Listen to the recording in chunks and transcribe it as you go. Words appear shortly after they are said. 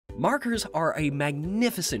Markhors are a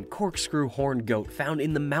magnificent corkscrew horned goat found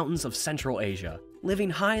in the mountains of Central Asia,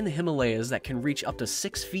 living high in the Himalayas that can reach up to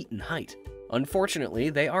 6 feet in height.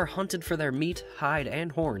 Unfortunately, they are hunted for their meat, hide,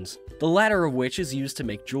 and horns, the latter of which is used to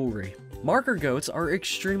make jewelry. Markhor goats are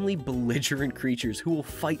extremely belligerent creatures who will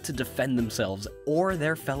fight to defend themselves or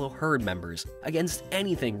their fellow herd members against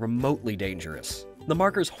anything remotely dangerous. The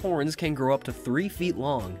Markhor's horns can grow up to 3 feet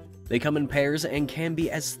long. They come in pairs and can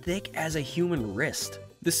be as thick as a human wrist.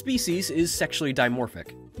 The species is sexually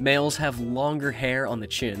dimorphic. Males have longer hair on the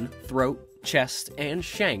chin, throat, chest, and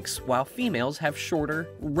shanks, while females have shorter,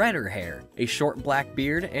 redder hair, a short black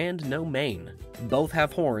beard, and no mane. Both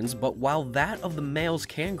have horns, but while that of the males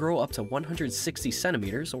can grow up to 160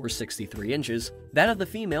 centimeters or 63 inches, that of the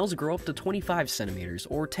females grow up to 25 centimeters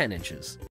or 10 inches.